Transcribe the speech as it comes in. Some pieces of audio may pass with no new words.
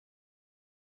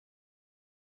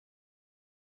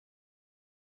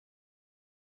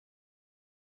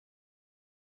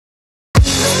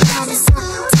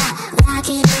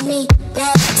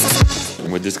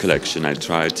With this collection I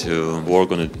try to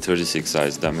work on a 36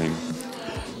 size dummy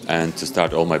and to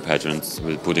start all my patterns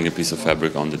with putting a piece of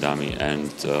fabric on the dummy and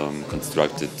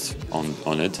construct it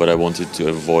on it. But I wanted to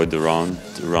avoid the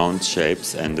round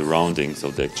shapes and the roundings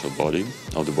of the actual body,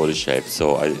 of the body shape,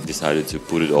 so I decided to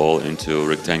put it all into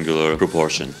rectangular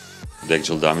proportion. The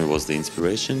actual dummy was the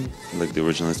inspiration, like the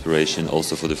original inspiration,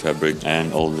 also for the fabric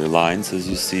and all the lines, as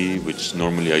you see, which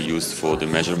normally are used for the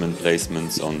measurement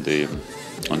placements on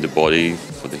the body,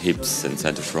 for the hips and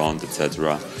center front,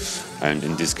 etc. And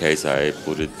in this case I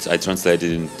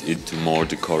translated it to more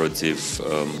decorative,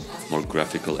 more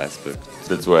graphical aspect.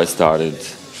 That's where I started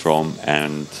from,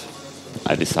 and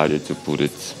I decided to put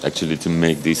it, actually to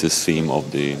make this a theme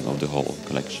of the whole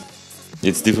collection.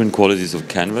 It's different qualities of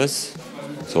canvas,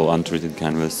 so untreated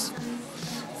canvas,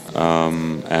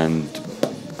 and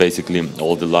basically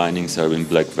all the linings are in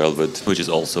black velvet, which is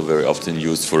also very often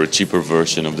used for a cheaper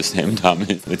version of the same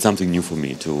dummy. It's something new for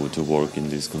me to work in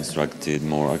this constructed,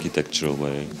 more architectural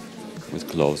way with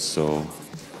clothes, so,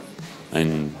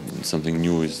 and something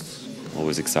new is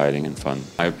always exciting and fun.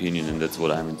 My opinion, and that's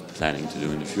what I'm planning to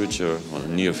do in the future, well,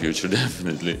 near future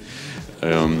definitely,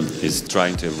 is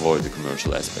trying to avoid the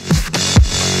commercial aspect.